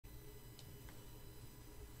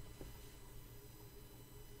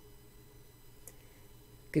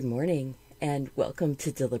Good morning and welcome to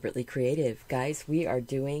Deliberately Creative. Guys, we are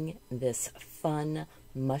doing this fun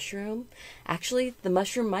mushroom. Actually, the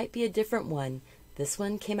mushroom might be a different one. This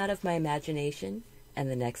one came out of my imagination and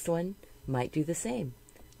the next one might do the same.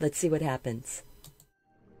 Let's see what happens.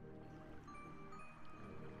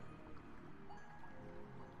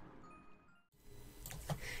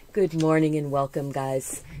 Good morning and welcome,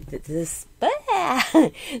 guys. This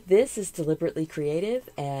is Deliberately Creative,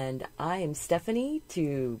 and I am Stephanie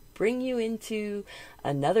to bring you into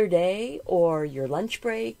another day, or your lunch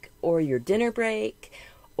break, or your dinner break,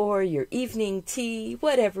 or your evening tea,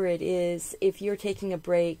 whatever it is. If you're taking a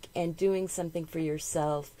break and doing something for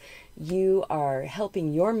yourself, you are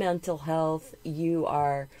helping your mental health, you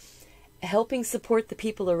are helping support the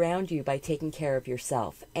people around you by taking care of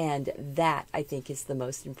yourself. And that, I think, is the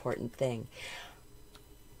most important thing.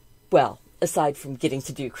 Well, aside from getting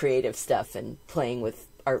to do creative stuff and playing with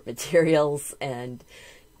art materials and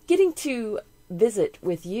getting to visit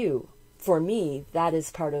with you, for me, that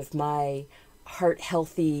is part of my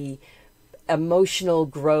heart-healthy, emotional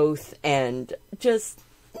growth, and just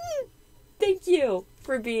thank you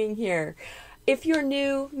for being here. If you're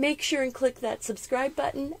new, make sure and click that subscribe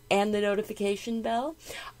button and the notification bell.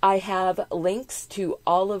 I have links to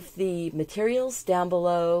all of the materials down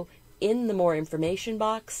below in the more information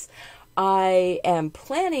box. I am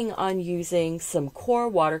planning on using some core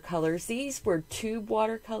watercolors. These were tube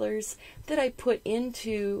watercolors that I put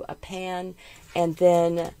into a pan, and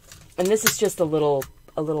this is just a little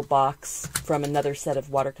box from another set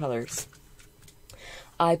of watercolors.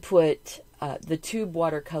 I put the tube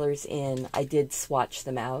watercolors in. I did swatch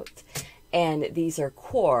them out, and these are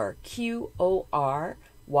Core, Q-O-R,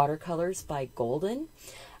 watercolors by Golden.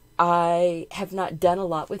 I have not done a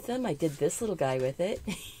lot with them. I did this little guy with it.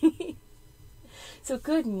 So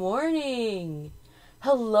good morning.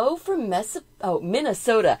 Hello from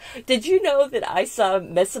Minnesota. Did you know that I saw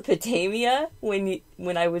Mesopotamia when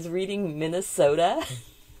I was reading Minnesota?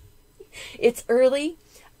 It's early.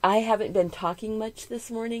 I haven't been talking much this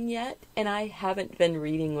morning yet, and I haven't been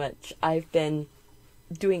reading much. I've been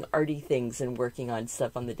doing arty things and working on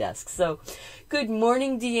stuff on the desk. So, good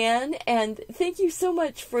morning, Deanne, and thank you so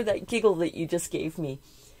much for that giggle that you just gave me.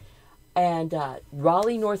 And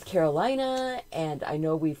Raleigh, North Carolina, and I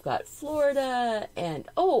know we've got Florida, and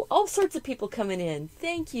all sorts of people coming in.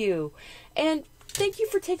 Thank you. And thank you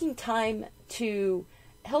for taking time to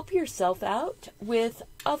help yourself out with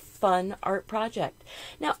a fun art project.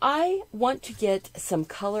 Now, I want to get some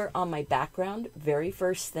color on my background very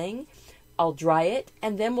first thing. I'll dry it,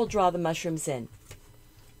 and then we'll draw the mushrooms in.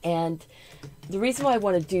 And the reason why I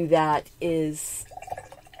want to do that is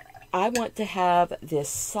I want to have this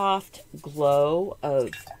soft glow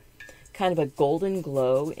of kind of a golden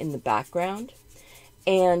glow in the background.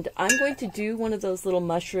 And I'm going to do one of those little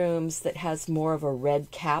mushrooms that has more of a red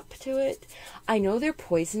cap to it. I know they're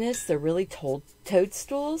poisonous. They're really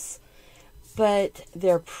toadstools, but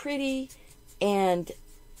they're pretty. And,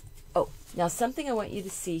 now something I want you to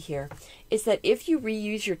see here is that if you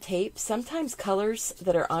reuse your tape, sometimes colors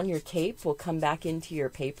that are on your tape will come back into your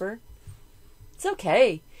paper. It's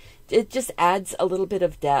okay. It just adds a little bit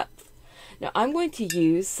of depth. Now I'm going to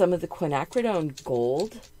use some of the quinacridone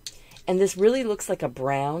gold. And this really looks like a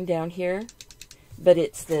brown down here, but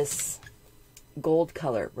it's this gold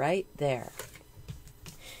color right there.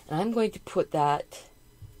 And I'm going to put that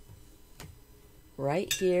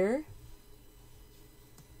right here,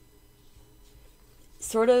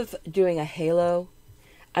 sort of doing a halo.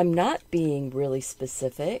 I'm not being really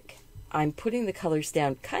specific. I'm putting the colors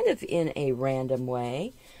down kind of in a random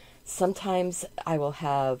way. Sometimes I will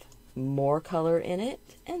have more color in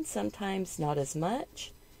it, and sometimes not as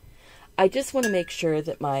much. I just want to make sure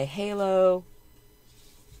that my halo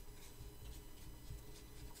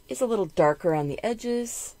is a little darker on the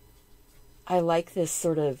edges. I like this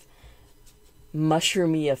sort of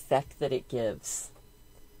mushroomy effect that it gives.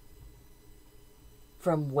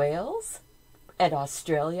 From Wales and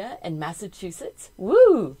Australia and Massachusetts.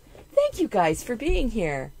 Woo! Thank you guys for being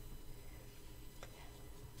here.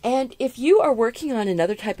 And if you are working on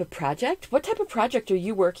another type of project, what type of project are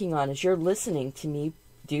you working on as you're listening to me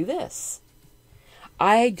do this?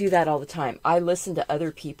 I do that all the time. I listen to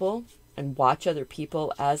other people and watch other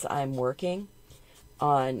people as I'm working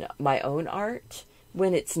on my own art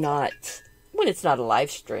when it's not a live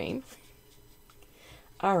stream.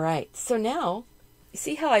 All right. So now, you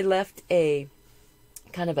see how I left a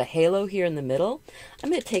kind of a halo here in the middle? I'm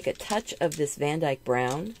going to take a touch of this Van Dyke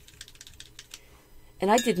Brown. And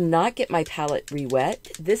I did not get my palette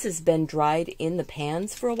re-wet. This has been dried in the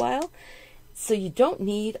pans for a while. So you don't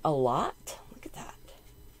need a lot. Look at that.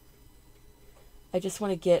 I just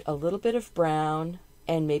want to get a little bit of brown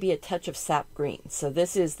and maybe a touch of sap green. So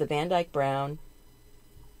this is the Van Dyke brown,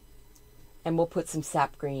 and we'll put some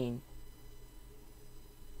sap green.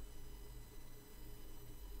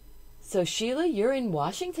 So Sheila, you're in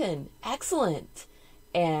Washington. Excellent.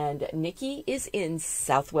 And Nikki is in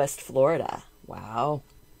Southwest Florida. Wow.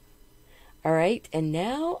 All right, and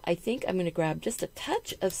now I think I'm going to grab just a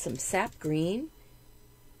touch of some sap green,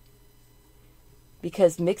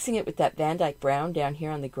 because mixing it with that Van Dyke brown down here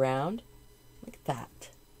on the ground, look at that,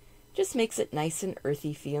 just makes it nice and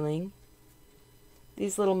earthy feeling.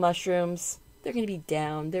 These little mushrooms, they're going to be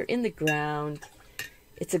down, they're in the ground.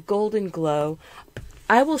 It's a golden glow.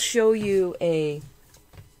 I will show you a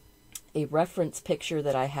reference picture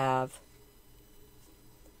that I have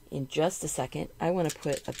in just a second. I want to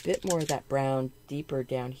put a bit more of that brown deeper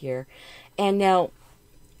down here. And now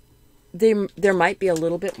there might be a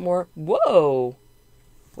little bit more. Whoa!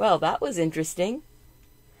 Well, that was interesting.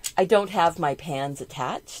 I don't have my pans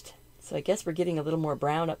attached, so I guess we're getting a little more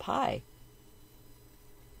brown up high.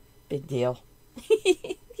 Big deal.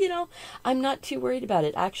 You know, I'm not too worried about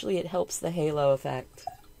it. Actually, it helps the halo effect.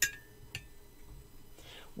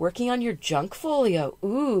 Working on your junk folio.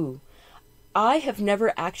 Ooh. I have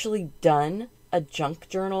never actually done a junk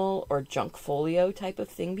journal or junk folio type of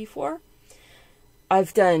thing before.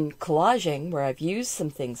 I've done collaging where I've used some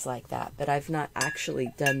things like that, but I've not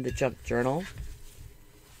actually done the junk journal.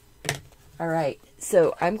 All right,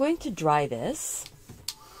 so I'm going to dry this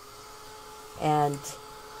and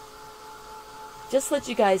just let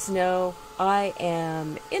you guys know I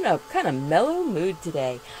am in a kind of mellow mood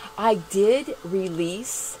today. I did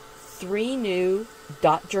release 3 new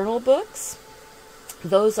dot journal books.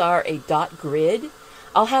 Those are a dot grid.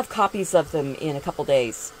 I'll have copies of them in a couple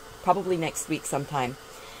days, probably next week sometime.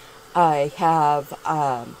 I have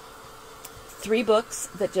 3 books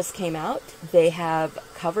that just came out. They have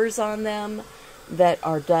covers on them that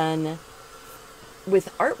are done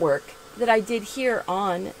with artwork that I did here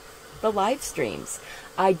on the live streams.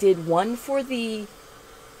 I did one for the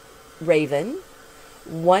Raven,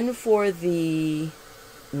 one for the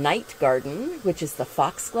Night Garden, which is the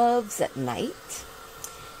foxgloves at night,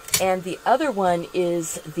 and the other one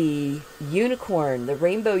is the unicorn, the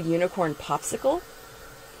rainbow unicorn popsicle.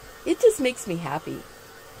 It just makes me happy.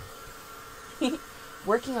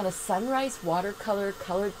 Working on a sunrise watercolor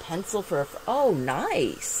colored pencil for a... Oh,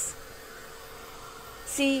 nice.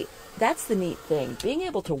 See, that's the neat thing. Being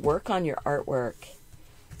able to work on your artwork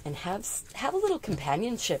and have a little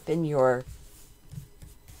companionship in your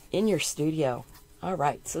studio. All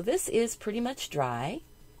right, so this is pretty much dry.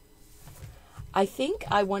 I think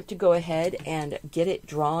I want to go ahead and get it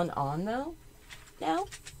drawn on though now.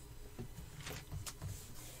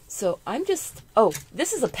 So I'm just, oh,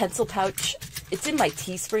 this is a pencil pouch. It's in my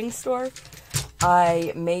Teespring store.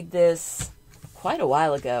 I made this quite a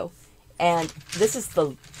while ago. And this is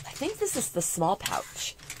I think this is the small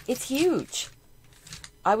pouch. It's huge.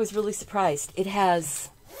 I was really surprised. It has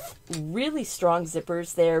really strong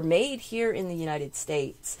zippers. They're made here in the United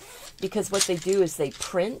States because what they do is they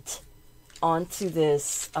print onto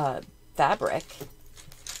this fabric,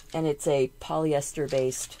 and it's a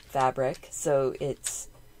polyester-based fabric, so it's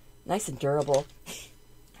nice and durable.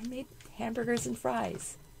 I made hamburgers and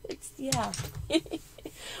fries. Yeah.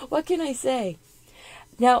 What can I say?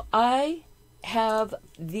 Now, I have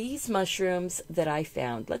these mushrooms that I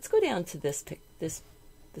found. Let's go down to this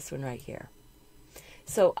one right here.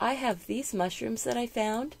 So I have these mushrooms that I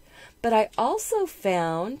found, but I also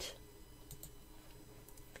found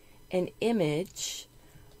an image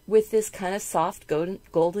with this kind of soft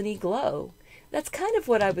goldeny glow. That's kind of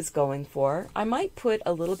what I was going for. I might put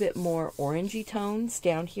a little bit more orangey tones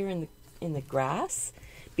down here in the grass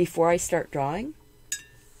before I start drawing.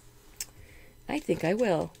 I think I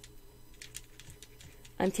will.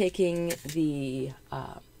 I'm taking the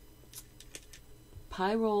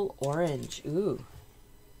Pyrrole Orange. Ooh.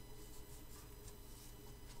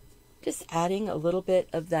 Just adding a little bit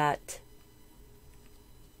of that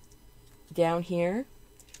down here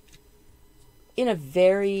in a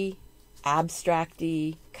very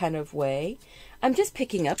abstract-y kind of way. I'm just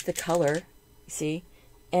picking up the color, you see,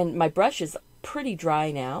 and my brush is pretty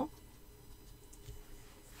dry now.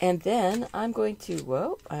 And then I'm going to,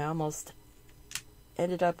 whoa, I almost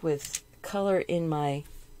ended up with color on my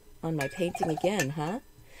painting again, huh?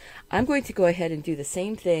 I'm going to go ahead and do the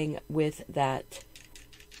same thing with that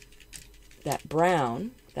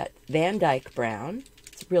brown, that Van Dyke brown.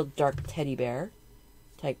 It's a real dark teddy bear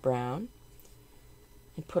type brown.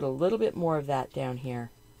 And put a little bit more of that down here.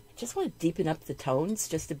 I just want to deepen up the tones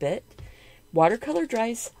just a bit. Watercolor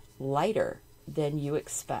dries lighter than you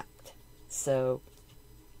expect. So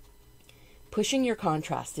Pushing your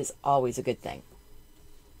contrast is always a good thing.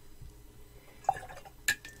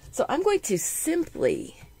 So I'm going to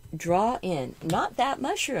simply draw in, not that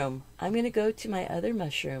mushroom. I'm going to go to my other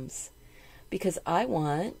mushrooms because I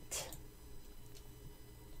want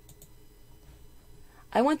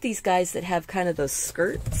these guys that have kind of those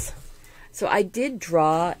skirts. So I did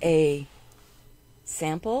draw a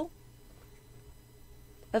sample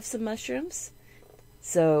of some mushrooms.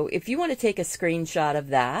 So if you want to take a screenshot of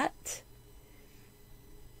that,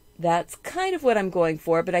 that's kind of what I'm going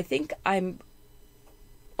for, but I think I'm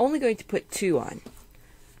only going to put 2 on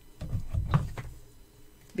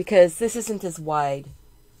because this isn't as wide.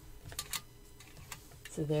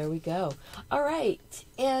 So there we go. All right.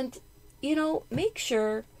 And, you know, make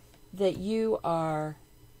sure that you are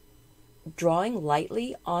drawing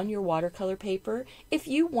lightly on your watercolor paper. If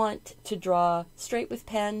you want to draw straight with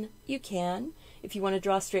pen, you can. If you want to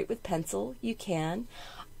draw straight with pencil, you can.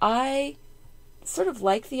 I sort of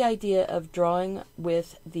like the idea of drawing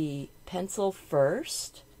with the pencil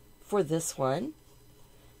first for this one,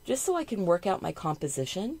 just so I can work out my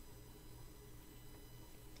composition.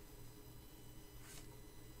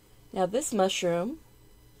 Now this mushroom,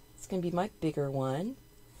 it's going to be my bigger one.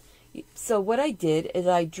 So what I did is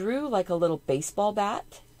I drew like a little baseball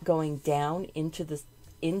bat going down into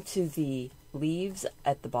the leaves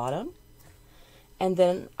at the bottom. And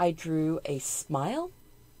then I drew a smile.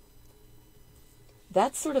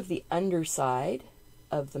 That's sort of the underside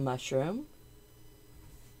of the mushroom.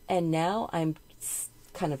 And now I'm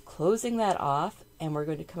kind of closing that off, and we're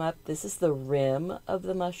going to come up. This is the rim of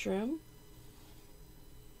the mushroom.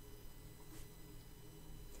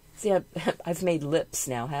 See, I've made lips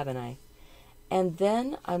now, haven't I? And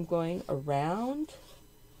then I'm going around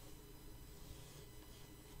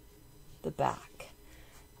the back.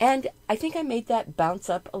 And I think I made that bounce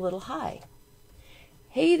up a little high.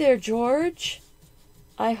 Hey there, George.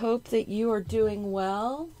 I hope that you are doing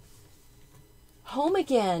well. Home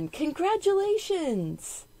again.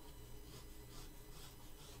 Congratulations.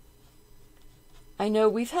 I know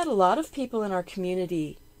we've had a lot of people in our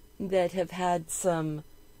community that have had some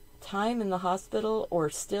time in the hospital or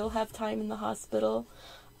still have time in the hospital.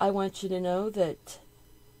 I want you to know that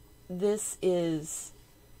this is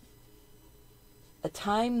a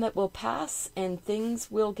time that will pass and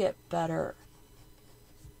things will get better.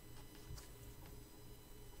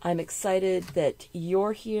 I'm excited that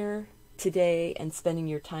you're here today and spending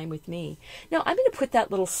your time with me. Now I'm going to put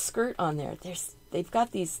that little skirt on there. They've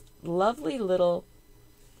got these lovely little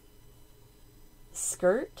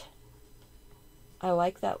skirt. I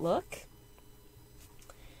like that look.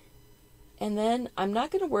 And then I'm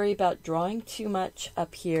not going to worry about drawing too much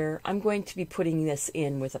up here. I'm going to be putting this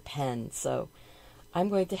in with a pen. So I'm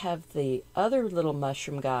going to have the other little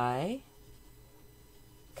mushroom guy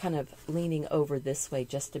kind of leaning over this way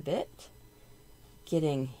just a bit,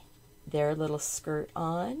 getting their little skirt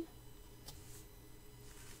on.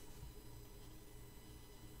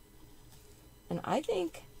 And I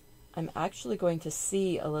think I'm actually going to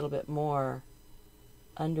see a little bit more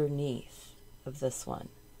underneath of this one.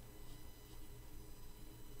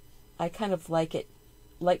 I kind of like it,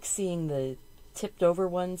 like seeing the tipped over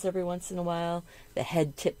ones every once in a while, the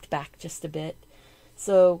head tipped back just a bit.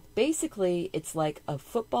 So basically it's like a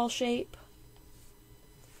football shape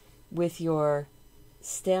with your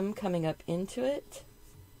stem coming up into it.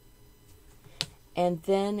 And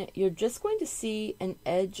then you're just going to see an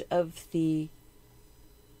edge of the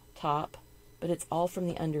top, but it's all from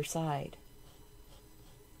the underside.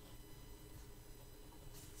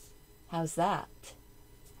 How's that?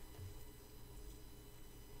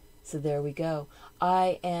 So there we go.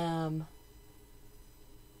 I'm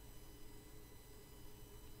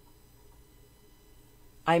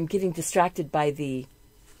getting distracted by the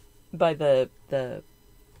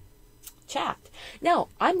chat. Now,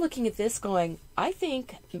 I'm looking at this going, I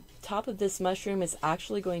think the top of this mushroom is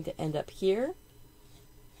actually going to end up here.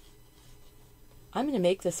 I'm going to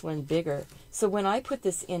make this one bigger. So when I put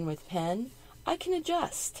this in with pen, I can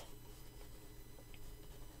adjust.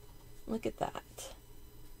 Look at that.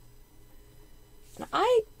 And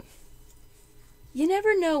you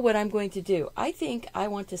never know what I'm going to do. I think I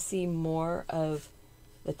want to see more of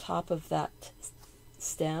the top of that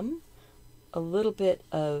stem, a little bit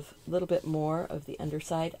more of the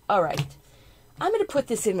underside. All right, I'm going to put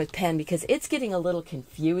this in with pen because it's getting a little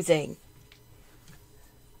confusing.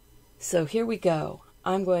 So here we go.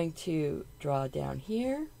 I'm going to draw down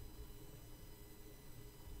here.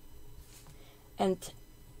 And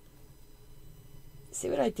see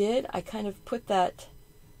what I did? I kind of put that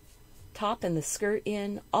top and the skirt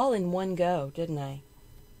in all in one go, didn't I?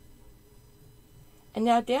 And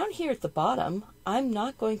now down here at the bottom, I'm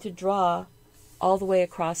not going to draw all the way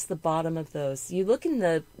across the bottom of those. You look in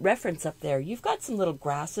the reference up there, you've got some little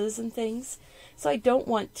grasses and things. So I don't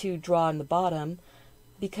want to draw on the bottom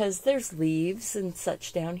because there's leaves and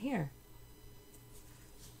such down here.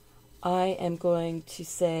 I am going to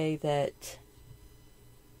say that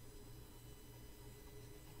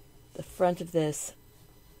the front of this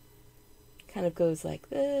kind of goes like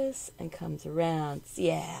this and comes around.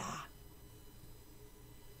 Yeah.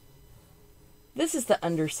 This is the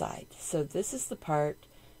underside. So this is the part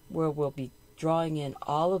where we'll be drawing in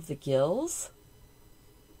all of the gills.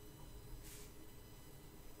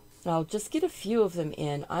 And I'll just get a few of them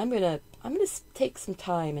in. I'm gonna take some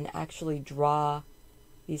time and actually draw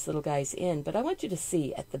these little guys in, but I want you to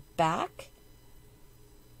see at the back,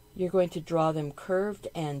 you're going to draw them curved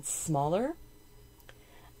and smaller.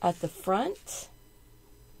 At the front,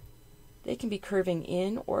 they can be curving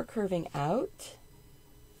in or curving out.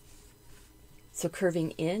 So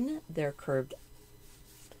curving in, they're curved,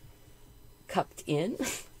 cupped in.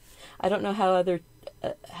 I don't know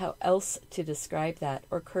how else to describe that.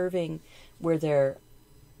 Or curving where they're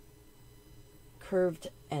curved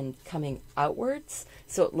and coming outwards,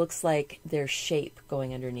 so it looks like there's shape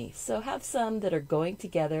going underneath. So have some that are going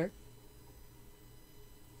together,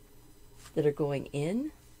 that are going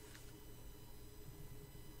in,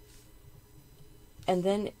 and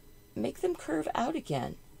then make them curve out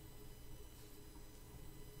again.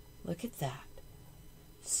 Look at that.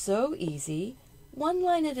 So easy, one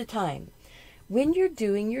line at a time. When you're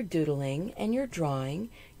doing your doodling and your drawing,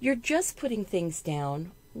 you're just putting things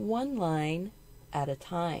down one line at a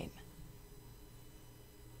time.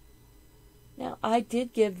 Now, I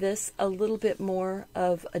did give this a little bit more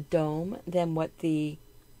of a dome than what the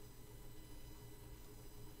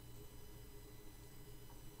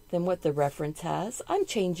reference has. I'm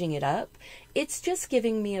changing it up. It's just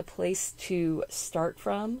giving me a place to start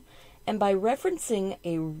from, and by referencing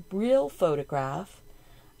a real photograph,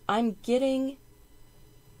 I'm getting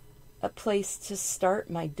a place to start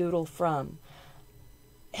my doodle from.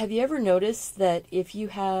 Have you ever noticed that if you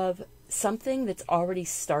have something that's already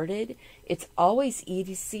started, it's always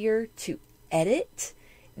easier to edit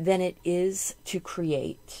than it is to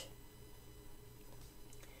create?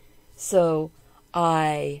 So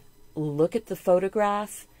I look at the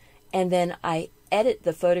photograph and then I edit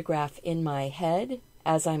the photograph in my head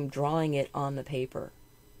as I'm drawing it on the paper.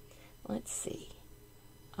 Let's see.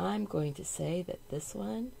 I'm going to say that this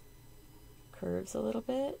one curves a little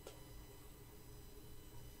bit.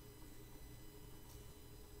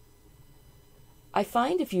 I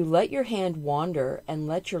find if you let your hand wander and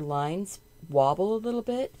let your lines wobble a little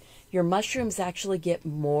bit, your mushrooms actually get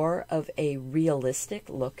more of a realistic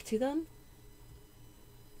look to them.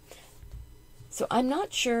 So I'm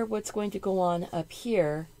not sure what's going to go on up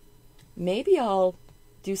here. Maybe I'll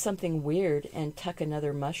do something weird and tuck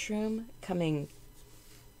another mushroom coming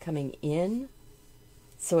in.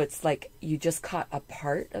 So it's like you just caught a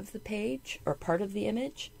part of the page or part of the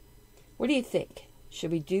image. What do you think?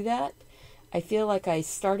 Should we do that? I feel like I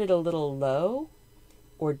started a little low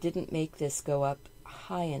or didn't make this go up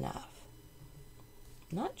high enough.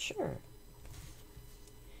 Not sure.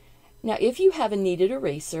 Now, if you have a kneaded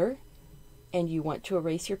eraser and you want to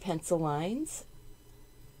erase your pencil lines,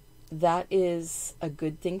 that is a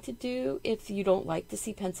good thing to do if you don't like to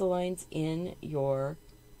see pencil lines in your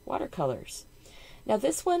watercolors. Now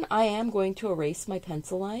this one, I am going to erase my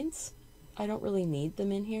pencil lines. I don't really need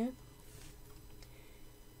them in here.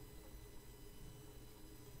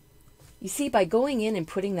 You see, by going in and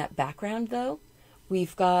putting that background though,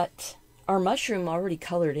 we've got our mushroom already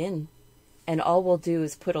colored in, and all we'll do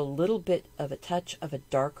is put a little bit of a touch of a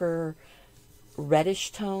darker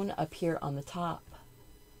reddish tone up here on the top.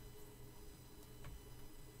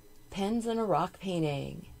 Pens and a rock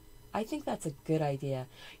painting. I think that's a good idea.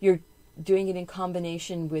 You're doing it in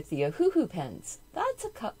combination with the Ohuhu pens. That's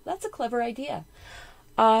a clever idea.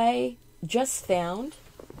 I just found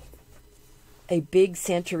a big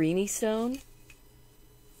Santorini stone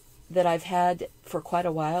that I've had for quite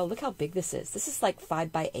a while. Look how big this is. This is like 5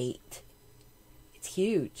 by 8. It's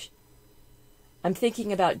huge. I'm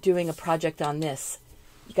thinking about doing a project on this.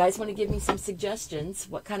 You guys want to give me some suggestions?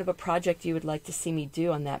 What kind of a project you would like to see me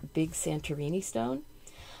do on that big Santorini stone?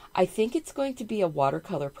 I think it's going to be a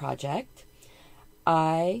watercolor project.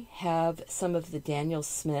 I have some of the Daniel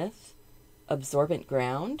Smith absorbent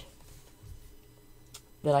ground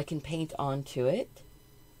that I can paint onto it.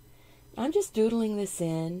 I'm just doodling this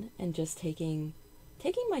in and just taking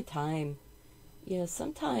my time. You know,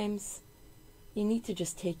 sometimes you need to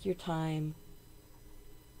just take your time.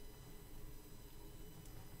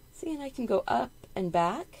 See, and I can go up and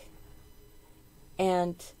back.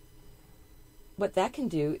 And what that can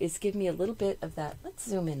do is give me a little bit of that. Let's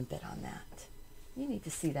zoom in a bit on that. You need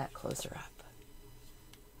to see that closer up.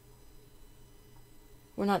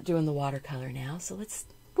 We're not doing the watercolor now, so let's,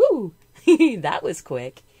 woo! That was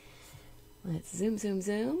quick. Let's zoom, zoom,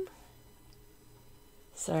 zoom.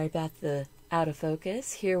 Sorry about the out of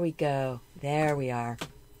focus. Here we go. There we are.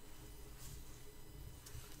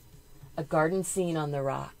 A garden scene on the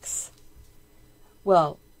rocks.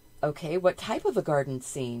 Well, okay, what type of a garden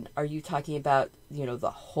scene? Are you talking about,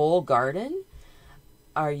 the whole garden?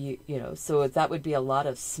 Are you, so that would be a lot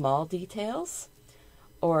of small details?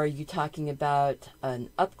 Or are you talking about an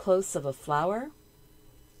up close of a flower?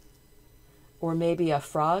 Or maybe a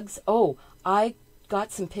frog's? Oh, I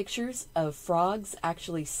got some pictures of frogs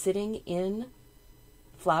actually sitting in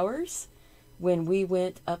flowers. When we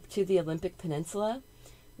went up to the Olympic Peninsula,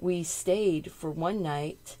 we stayed for one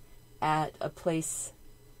night at a place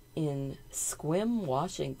in Sequim,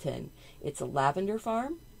 Washington. It's a lavender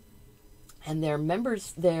farm, and they're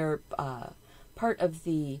part of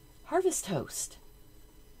the Harvest Host.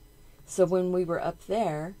 So when we were up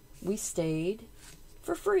there, we stayed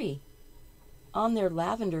for free on their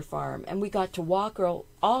lavender farm, and we got to walk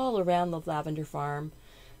all around the lavender farm.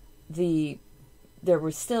 There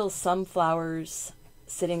were still some flowers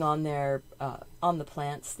sitting on their on the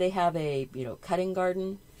plants. They have a cutting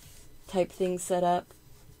garden type thing set up,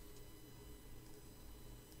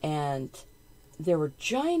 and there were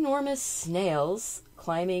ginormous snails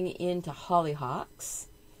climbing into hollyhocks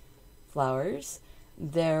flowers.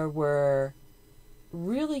 There were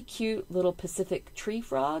really cute little Pacific tree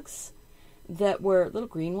frogs that were little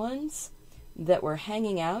green ones that were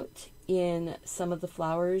hanging out in some of the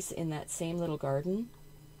flowers in that same little garden.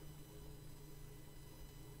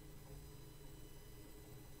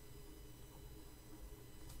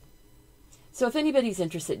 So if anybody's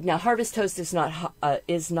interested, now Harvest Toast is not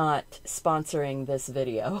sponsoring this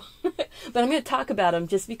video, but I'm going to talk about them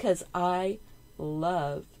just because I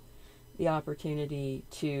love the opportunity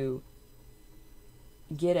to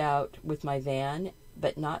get out with my van,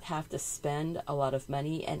 but not have to spend a lot of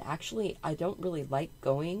money. And actually, I don't really like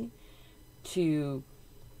going to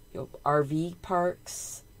RV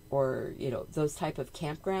parks or those type of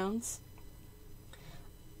campgrounds.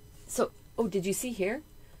 So, oh, did you see here?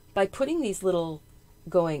 By putting these little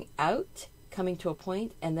going out, coming to a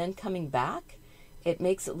point, and then coming back, it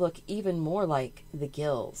makes it look even more like the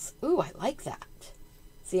gills. Ooh, I like that.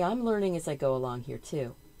 See, I'm learning as I go along here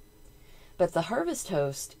too. But the Harvest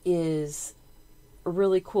Host is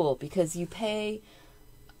really cool because you pay,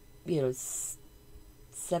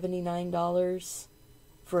 $79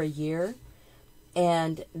 for a year,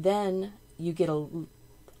 and then you get an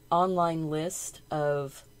online list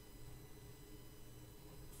of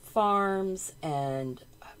farms and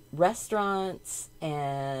restaurants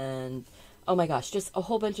and, oh my gosh, just a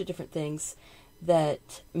whole bunch of different things,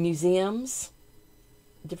 that museums,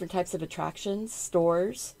 different types of attractions,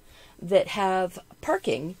 stores that have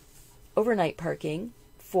parking, overnight parking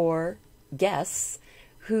for guests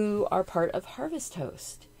who are part of Harvest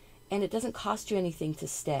Host. And it doesn't cost you anything to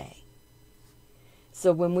stay.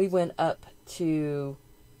 So when we went up to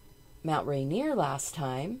Mount Rainier last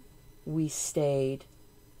time, we stayed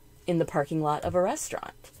in the parking lot of a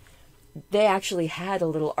restaurant. They actually had a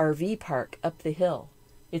little RV park up the hill.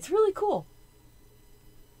 It's really cool.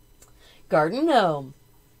 Garden Gnome.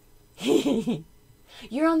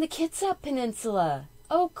 You're on the Kitsap Peninsula.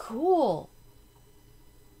 Oh, cool.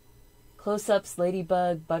 Close-ups,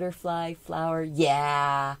 ladybug, butterfly, flower.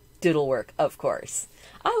 Yeah, doodle work, of course.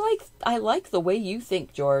 I like the way you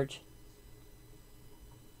think, George.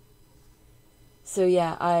 So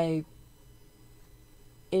yeah, I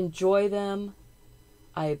enjoy them.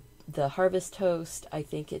 The Harvest Host, I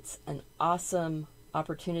think it's an awesome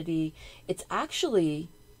opportunity. It's actually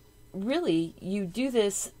really, you do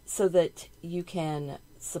this so that you can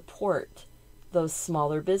support those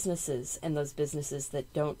smaller businesses and those businesses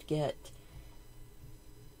that don't get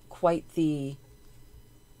quite the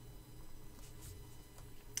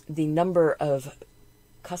number of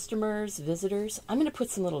customers, visitors. I'm going to put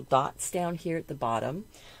some little dots down here at the bottom.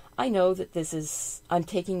 I know that I'm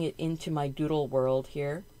taking it into my doodle world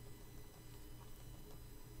here.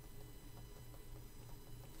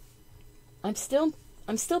 I'm still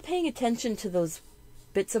paying attention to those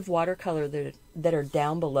bits of watercolor that are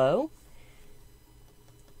down below,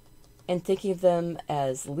 and thinking of them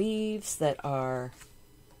as leaves that are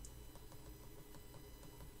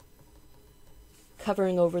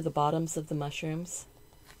covering over the bottoms of the mushrooms.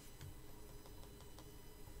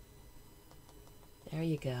 There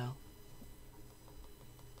you go.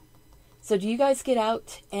 So do you guys get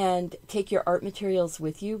out and take your art materials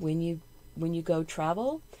with you when you go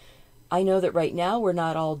travel? I know that right now we're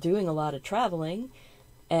not all doing a lot of traveling,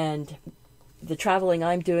 and the traveling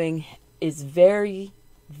I'm doing is very,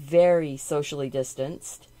 very socially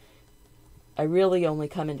distanced. I really only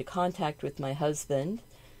come into contact with my husband,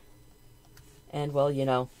 and well, you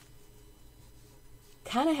know,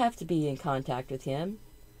 kind of have to be in contact with him.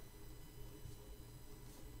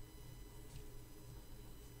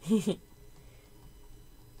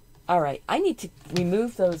 All right, I need to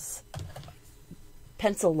remove those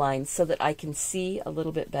pencil lines so that I can see a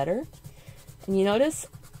little bit better. And you notice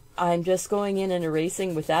I'm just going in and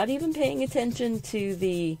erasing without even paying attention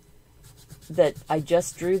to that I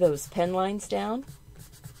just drew those pen lines down.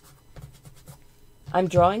 I'm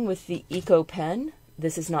drawing with the Eco Pen.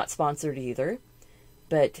 This is not sponsored either,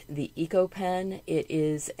 but the Eco Pen, it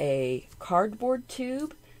is a cardboard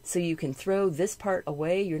tube, so you can throw this part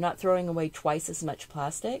away. You're not throwing away twice as much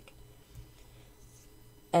plastic.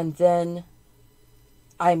 And then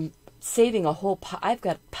I'm saving a whole I've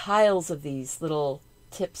got piles of these little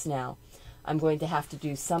tips now. I'm going to have to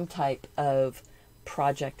do some type of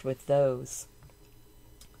project with those.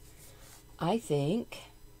 I think,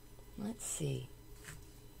 let's see.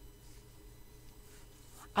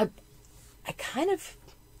 I kind of,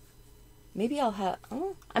 maybe I'll have,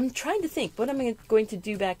 I'm trying to think, what am I going to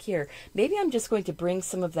do back here? Maybe I'm just going to bring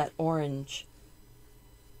some of that orange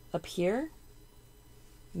up here.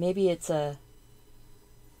 Maybe it's a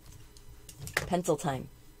pencil time.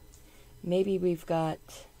 Maybe we've got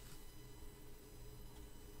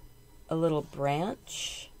a little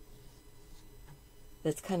branch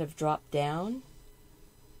that's kind of dropped down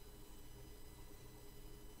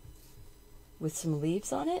with some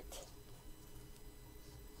leaves on it.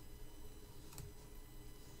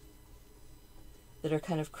 That are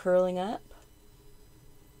kind of curling up.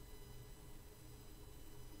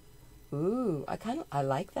 Ooh, I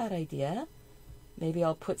like that idea. Maybe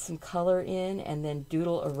I'll put some color in and then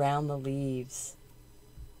doodle around the leaves.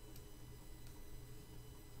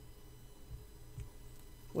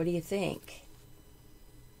 What do you think?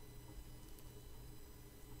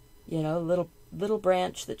 You know, little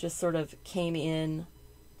branch that just sort of came in,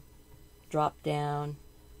 dropped down.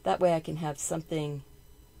 That way I can have something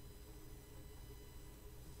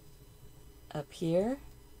up here.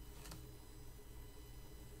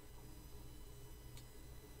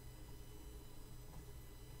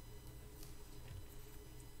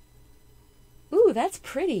 Ooh, that's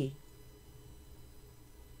pretty.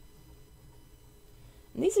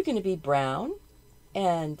 And these are going to be brown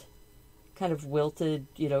and kind of wilted,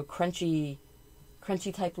 you know, crunchy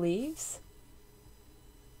type leaves.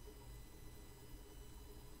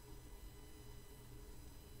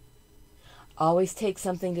 Always take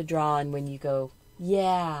something to draw on when you go,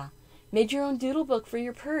 yeah, made your own doodle book for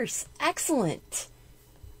your purse. Excellent.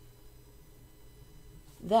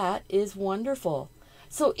 That is wonderful.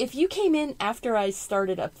 So if you came in after I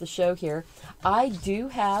started up the show here, I do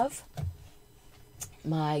have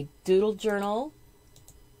my doodle journal,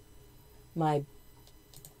 my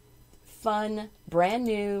fun brand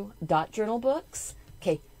new dot journal books.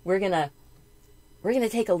 Okay, we're gonna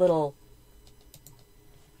take a little,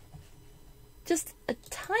 just a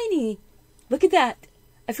tiny, look at that.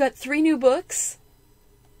 I've got 3 new books.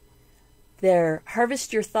 They're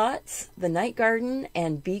Harvest Your Thoughts, The Night Garden,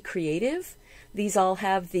 and Be Creative. These all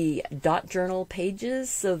have the dot journal pages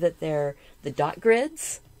so that they're the dot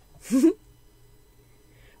grids.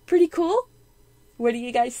 Pretty cool. What do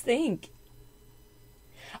you guys think?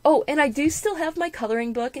 Oh, and I do still have my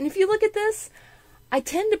coloring book. And if you look at this, I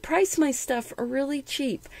tend to price my stuff really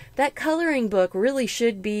cheap. That coloring book really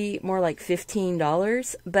should be more like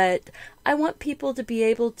 $15, but I want people to be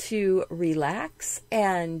able to relax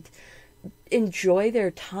and enjoy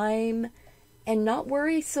their time and not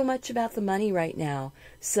worry so much about the money right now.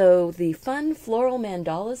 So the Fun Floral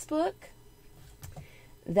Mandalas book,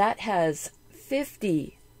 that has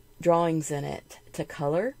 50 drawings in it to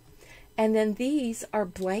color. And then these are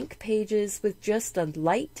blank pages with just a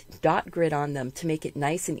light dot grid on them to make it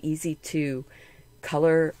nice and easy to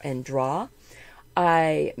color and draw.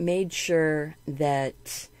 I made sure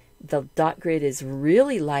that the dot grid is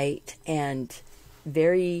really light and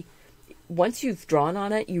very, once you've drawn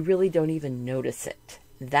on it, you really don't even notice it.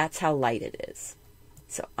 That's how light it is.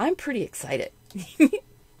 So I'm pretty excited.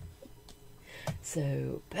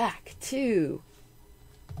 So back to,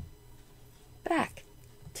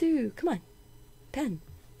 come on, pen,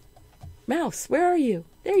 mouse, where are you?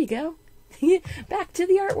 There you go. Back to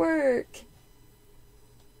the artwork.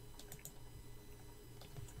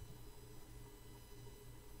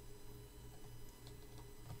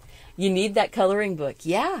 You need that coloring book.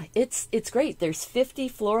 Yeah, it's great. There's 50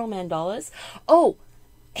 floral mandalas. Oh,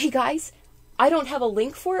 hey guys, I don't have a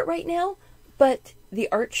link for it right now, but the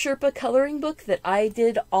Art Sherpa coloring book that I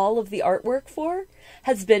did all of the artwork for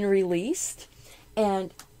has been released.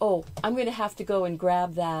 And oh, I'm going to have to go and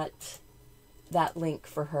grab that link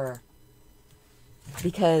for her.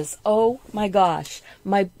 Because oh my gosh,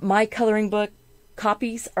 my coloring book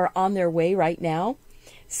copies are on their way right now.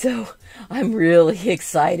 So I'm really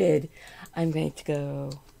excited. I'm going to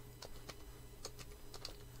go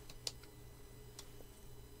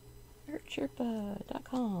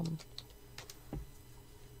artsherpa.com.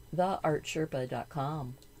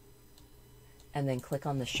 theartsherpa.com. And then click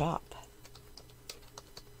on the shop.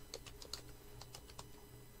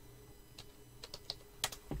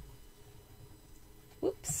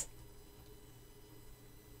 Whoops.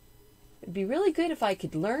 It'd be really good if I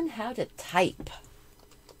could learn how to type.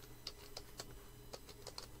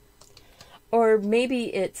 Or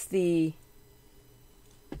maybe it's the...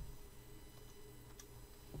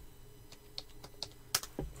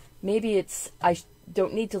 Maybe it's... I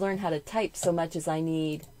don't need to learn how to type so much as I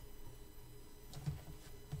need...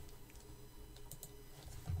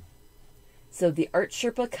 So the Art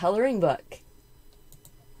Sherpa coloring book.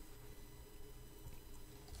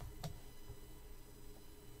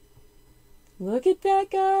 Look at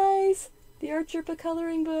that, guys! The Art Sherpa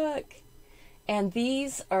coloring book. And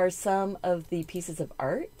these are some of the pieces of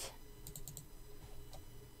art.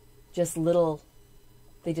 Just little,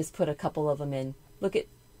 they just put a couple of them in. Look at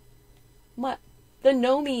what the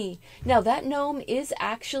gnomey. Now that gnome is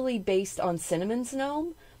actually based on Cinnamon's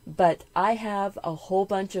gnome, but I have a whole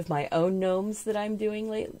bunch of my own gnomes that I'm doing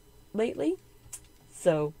lately.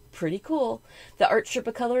 So pretty cool. The Art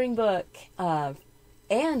Sherpa coloring book. And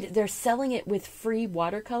they're selling it with free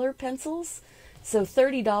watercolor pencils. So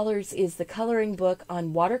 $30 is the coloring book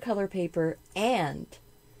on watercolor paper and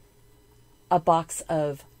a box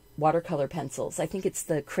of watercolor pencils. I think it's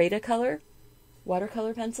the Cretacolor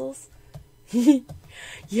watercolor pencils.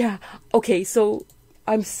 Yeah. Okay, so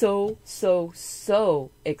I'm so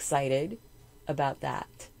excited about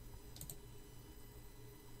that.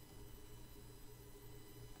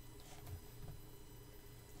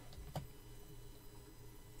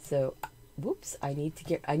 So, whoops, I need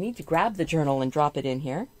to grab the journal and drop it in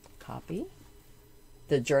here. Copy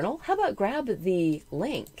the journal. How about grab the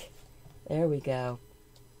link? There we go.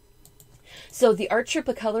 So the Art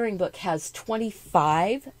Sherpa coloring book has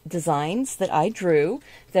 25 designs that I drew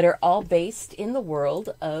that are all based in the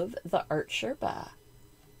world of the Art Sherpa.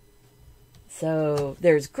 So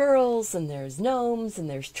there's girls and there's gnomes and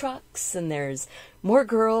there's trucks and there's more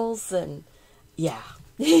girls and yeah.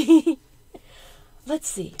 Let's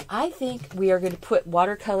see. I think we are going to put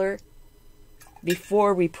watercolor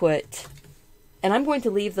before we put, and I'm going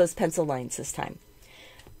to leave those pencil lines this time.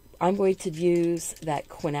 I'm going to use that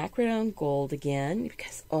quinacridone gold again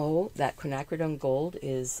because, oh, that quinacridone gold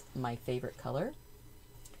is my favorite color.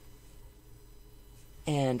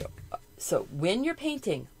 And so when you're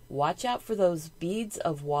painting, watch out for those beads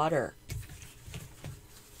of water.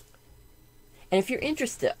 And if you're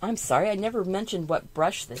interested, I'm sorry, I never mentioned what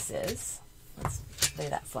brush this is. Let's lay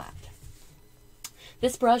that flat.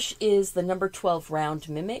 This brush is the number 12 round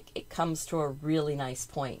mimic. It comes to a really nice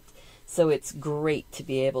point. So it's great to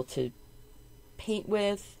be able to paint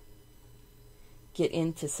with, get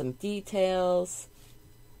into some details.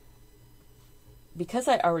 Because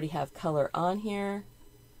I already have color on here,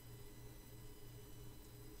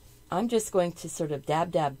 I'm just going to sort of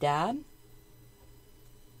dab, dab, dab.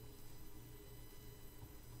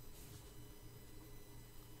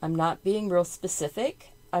 I'm not being real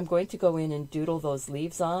specific. I'm going to go in and doodle those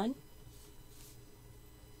leaves on.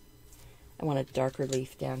 I want a darker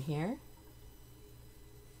leaf down here.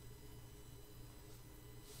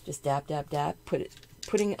 Just dab, dab, dab.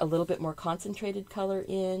 Putting a little bit more concentrated color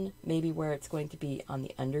in, maybe where it's going to be on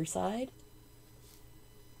the underside.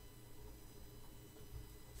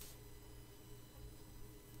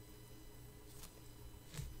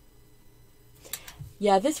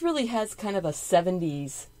 Yeah, this really has kind of a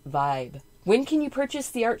 70s vibe. When can you purchase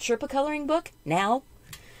the Art Sherpa coloring book? Now.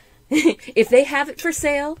 If they have it for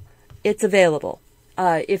sale, it's available.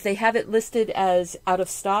 If they have it listed as out of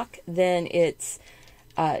stock, then it's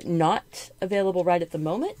not available right at the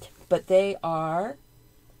moment, but they are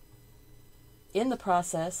in the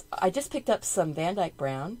process. I just picked up some Van Dyke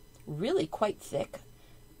Brown, really quite thick,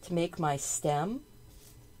 to make my stem.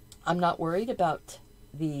 I'm not worried about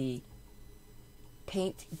the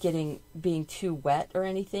paint being too wet or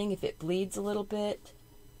anything. If it bleeds a little bit,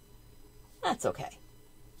 that's okay.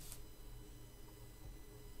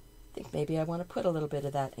 I think maybe I want to put a little bit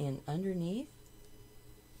of that in underneath.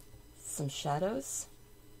 Some shadows.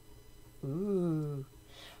 Ooh.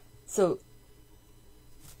 So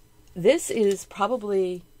this is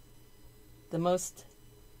probably the most...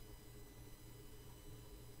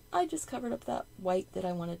 I just covered up that white that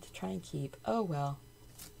I wanted to try and keep. Oh well.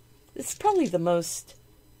 This is probably the most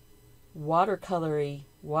watercolor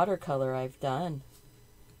I've done.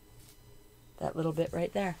 That little bit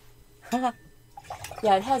right there.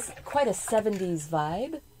 Yeah, it has quite a 70s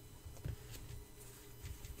vibe.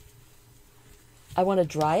 I want to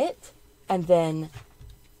dry it and then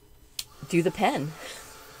do the pen.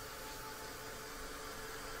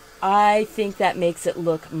 I think that makes it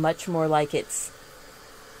look much more like it's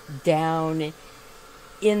down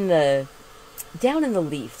in the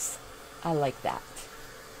leaves. I like that.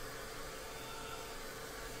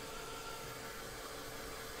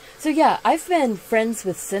 So yeah, I've been friends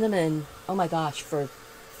with Cinnamon, oh my gosh, for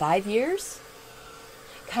 5 years.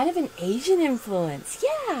 Kind of an Asian influence.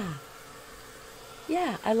 Yeah.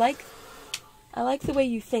 Yeah, I like the way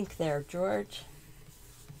you think there, George.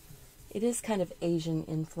 It is kind of Asian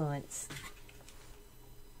influence.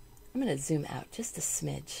 I'm going to zoom out just a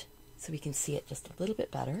smidge so we can see it just a little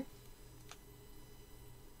bit better.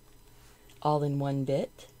 All in one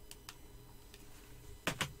bit.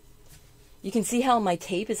 You can see how my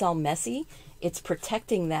tape is all messy. It's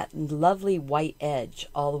protecting that lovely white edge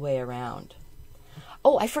all the way around.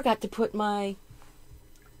 Oh, I forgot to put the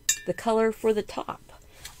color for the top.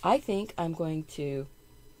 I think I'm going to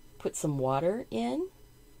put some water in,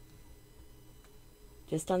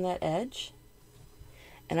 just on that edge.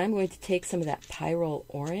 And I'm going to take some of that pyrrole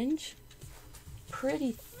orange,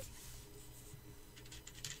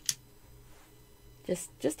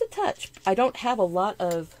 just a touch. I don't have a lot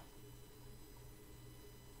of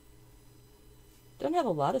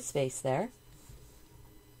space there.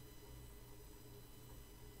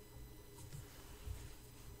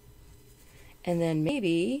 And then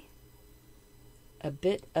maybe a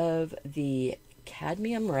bit of the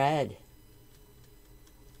cadmium red.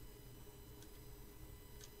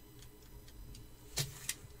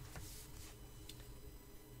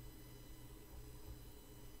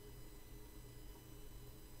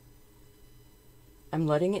 I'm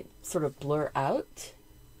letting it sort of blur out.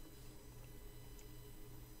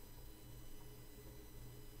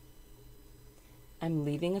 I'm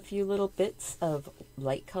leaving a few little bits of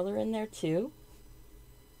light color in there too.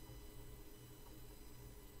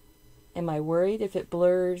 Am I worried if it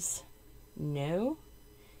blurs? No.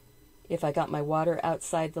 If I got my water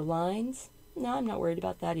outside the lines? No, I'm not worried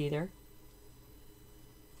about that either.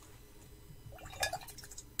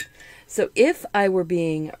 So if I were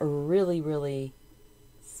being really, really,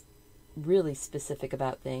 really specific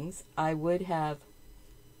about things, I would have...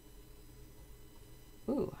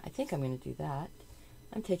 Ooh, I think I'm going to do that.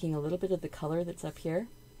 I'm taking a little bit of the color that's up here.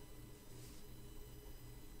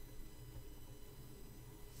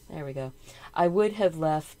 There we go. I would have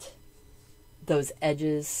left those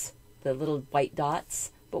edges, the little white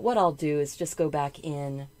dots, but what I'll do is just go back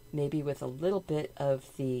in maybe with a little bit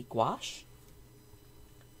of the gouache.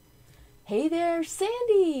 Hey there,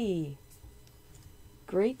 Sandy!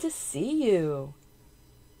 Great to see you.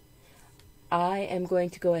 I am going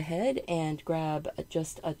to go ahead and grab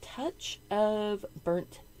just a touch of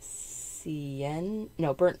burnt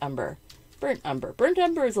umber. Burnt umber. Burnt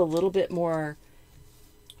umber is a little bit more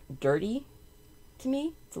dirty to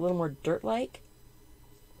me. It's a little more dirt-like.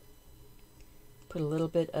 Put a little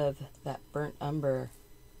bit of that burnt umber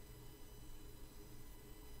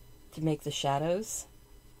to make the shadows.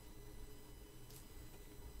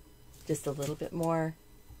 Just a little bit more.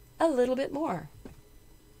 A little bit more.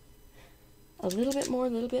 A little bit more, a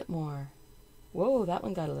little bit more. Whoa, that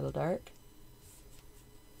one got a little dark.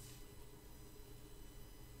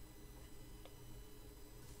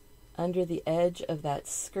 Under the edge of that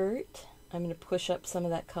skirt, I'm going to push up some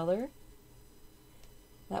of that color.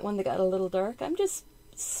 That one that got a little dark, I'm just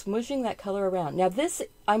smooshing that color around. Now this,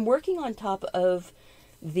 I'm working on top of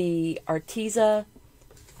the Arteza.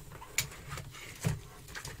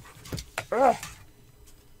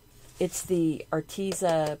 It's the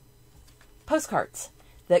Arteza postcards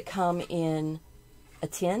that come in a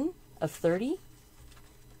tin of 30.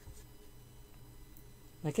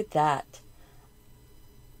 Look at that.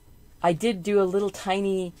 I did do a little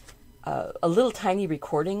tiny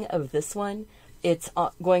recording of this one. It's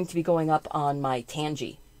going to be going up on my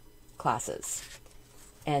Tangy classes.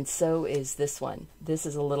 And so is this one. This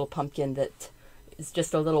is a little pumpkin that is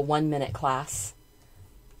just a little 1-minute class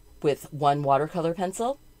with one watercolor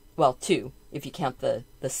pencil. Well, 2 if you count the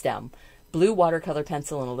stem. Blue watercolor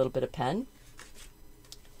pencil and a little bit of pen.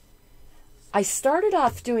 I started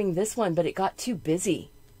off doing this one, but it got too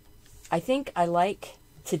busy. I think I like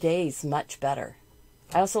today's much better.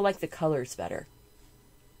 I also like the colors better.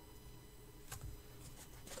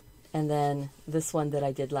 And then this one that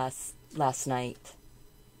I did last night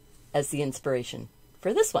as the inspiration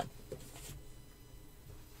for this one.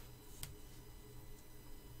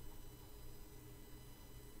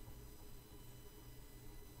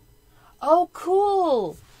 Oh,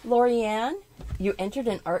 cool! Lorianne, you entered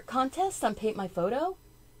an art contest on Paint My Photo?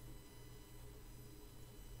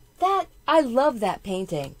 I love that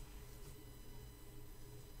painting.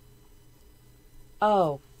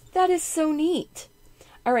 Oh, that is so neat.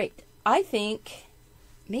 All right, I think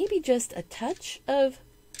maybe just a touch of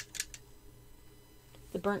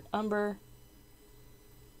the burnt umber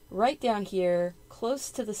right down here, close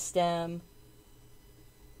to the stem.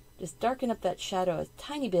 Just darken up that shadow a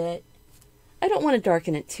tiny bit. I don't want to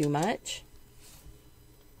darken it too much,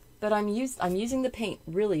 but I'm using the paint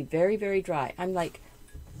really very, very dry. I'm like,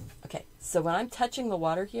 okay, so when I'm touching the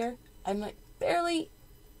water here, I'm like barely,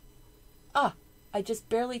 I just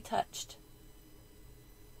barely touched.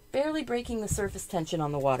 Barely breaking the surface tension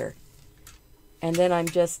on the water. And then I'm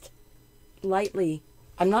just lightly,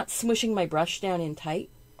 I'm not smushing my brush down in tight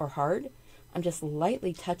or hard. I'm just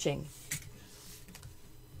lightly touching.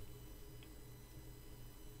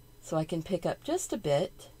 So I can pick up just a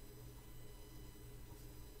bit.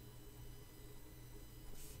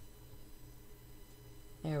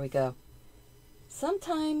 There we go.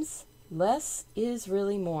 Sometimes less is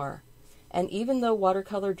really more. And even though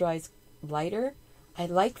watercolor dries lighter, I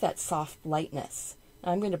like that soft lightness.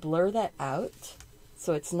 I'm going to blur that out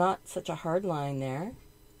so it's not such a hard line there.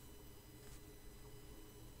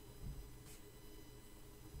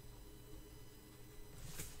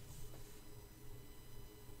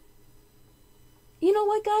 You know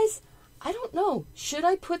what, guys? I don't know. Should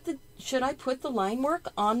I put the line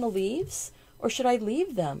work on the leaves, or should I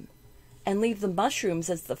leave them and leave the mushrooms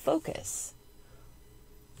as the focus?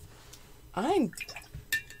 I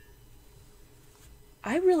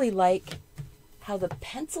really like how the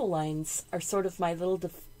pencil lines are sort of my little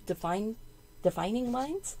defining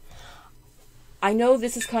lines. I know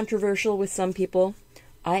this is controversial with some people.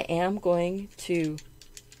 I am going to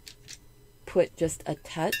put just a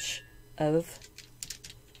touch of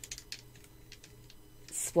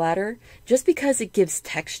splatter just because it gives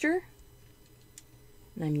texture.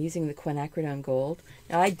 And I'm using the quinacridone gold.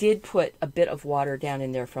 Now I did put a bit of water down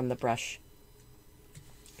in there from the brush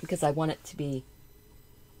because I want it to be,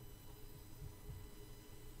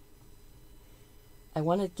 I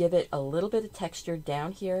want to give it a little bit of texture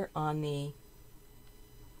down here on the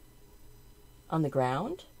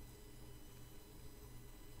ground.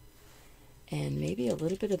 And maybe a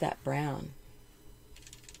little bit of that brown.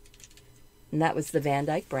 And that was the Van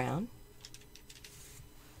Dyke brown.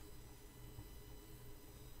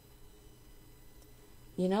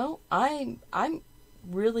 You know, I'm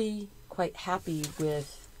really quite happy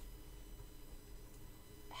with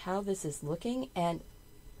how this is looking, and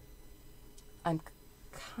I'm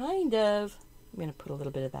going to put a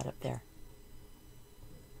little bit of that up there.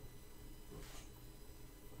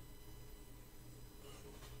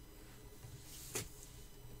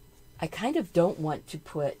 I kind of don't want to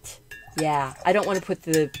put, I don't want to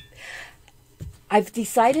put I've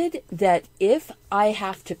decided that if I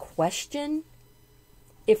have to question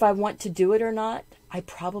if I want to do it or not, I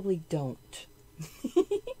probably don't.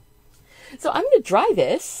 So I'm going to dry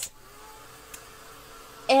this,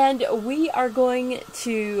 and we are going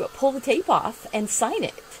to pull the tape off and sign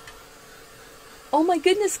it. Oh my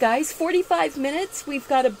goodness, guys, 45 minutes. We've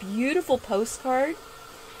got a beautiful postcard.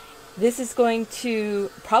 This is going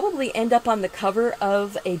to probably end up on the cover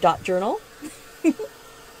of a dot journal.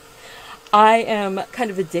 I am kind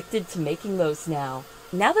of addicted to making those now.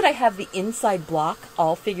 Now that I have the inside block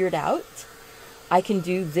all figured out, I can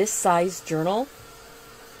do this size journal.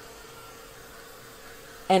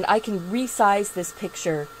 And I can resize this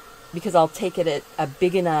picture because I'll take it at a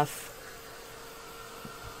big enough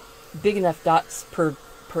dots per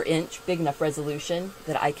inch, big enough resolution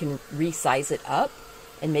that I can resize it up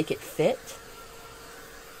and make it fit.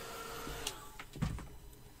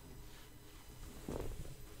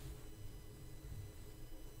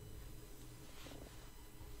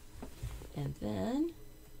 And then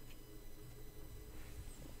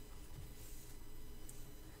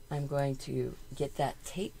I'm going to get that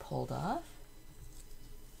tape pulled off.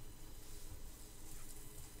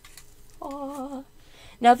 Aww.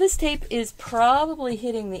 Now this tape is probably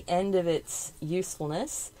hitting the end of its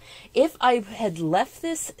usefulness. If I had left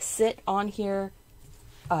this sit on here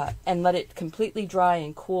and let it completely dry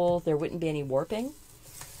and cool, there wouldn't be any warping.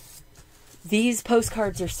 These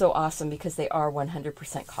postcards are so awesome because they are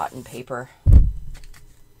 100% cotton paper.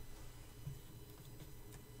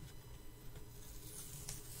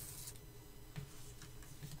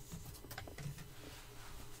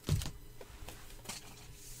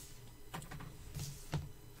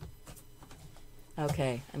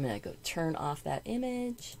 Okay, I'm going to go turn off that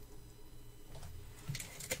image.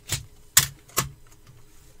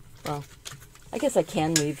 Well, I guess I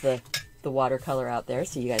can leave the watercolor out there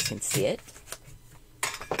so you guys can see it.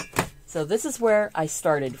 So this is where I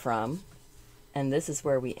started from, and this is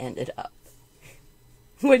where we ended up.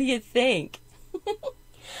 What do you think?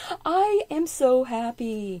 I am so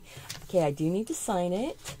happy. Okay, I do need to sign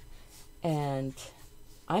it, and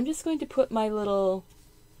I'm just going to put my little...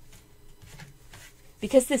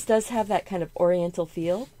 Because this does have that kind of oriental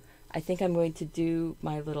feel, I think I'm going to do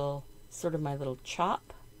my little, sort of my little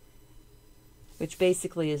chop, which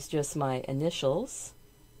basically is just my initials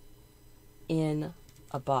in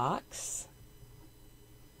a box.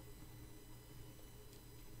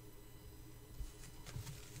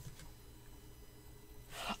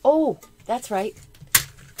 Oh, that's right.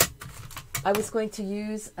 I was going to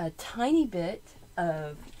use a tiny bit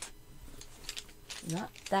of...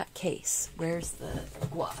 Not that case. Where's the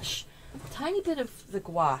gouache? Tiny bit of the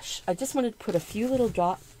gouache. I just wanted to put a few little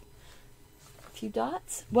dots.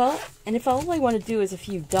 Well, and if all I want to do is a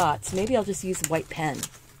few dots, maybe I'll just use a white pen.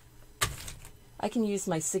 I can use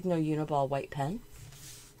my Signo Uniball white pen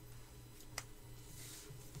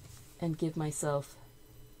and give myself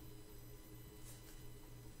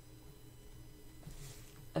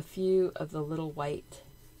a few of the little white.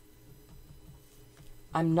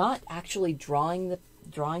 I'm not actually drawing the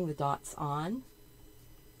dots on.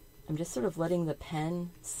 I'm just sort of letting the pen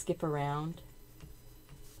skip around.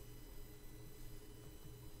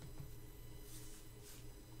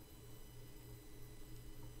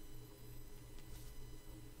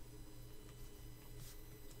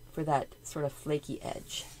 For that sort of flaky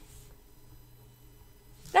edge.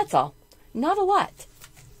 That's all. Not a lot.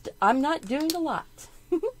 I'm not doing a lot.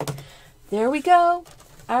 There we go.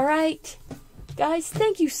 All right. Guys,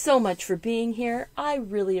 thank you so much for being here. I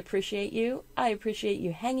really appreciate you. I appreciate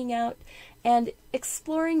you hanging out and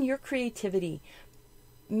exploring your creativity.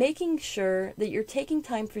 Making sure that you're taking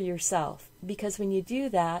time for yourself, because when you do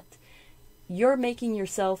that, you're making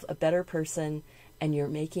yourself a better person and you're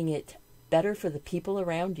making it better for the people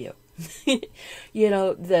around you. You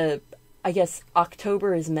know, I guess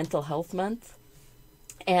October is Mental Health Month,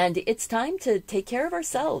 and it's time to take care of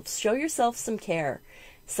ourselves. Show yourself some care.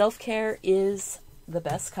 Self-care is the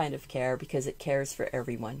best kind of care because it cares for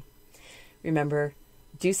everyone. Remember,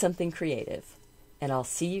 do something creative. And I'll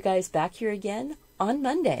see you guys back here again on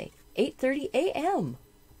Monday, 8:30 a.m.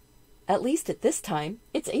 At least at this time,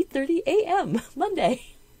 it's 8:30 a.m. Monday.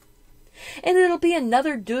 And it'll be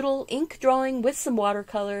another doodle ink drawing with some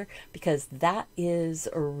watercolor because that is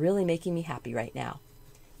really making me happy right now.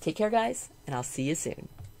 Take care, guys, and I'll see you soon.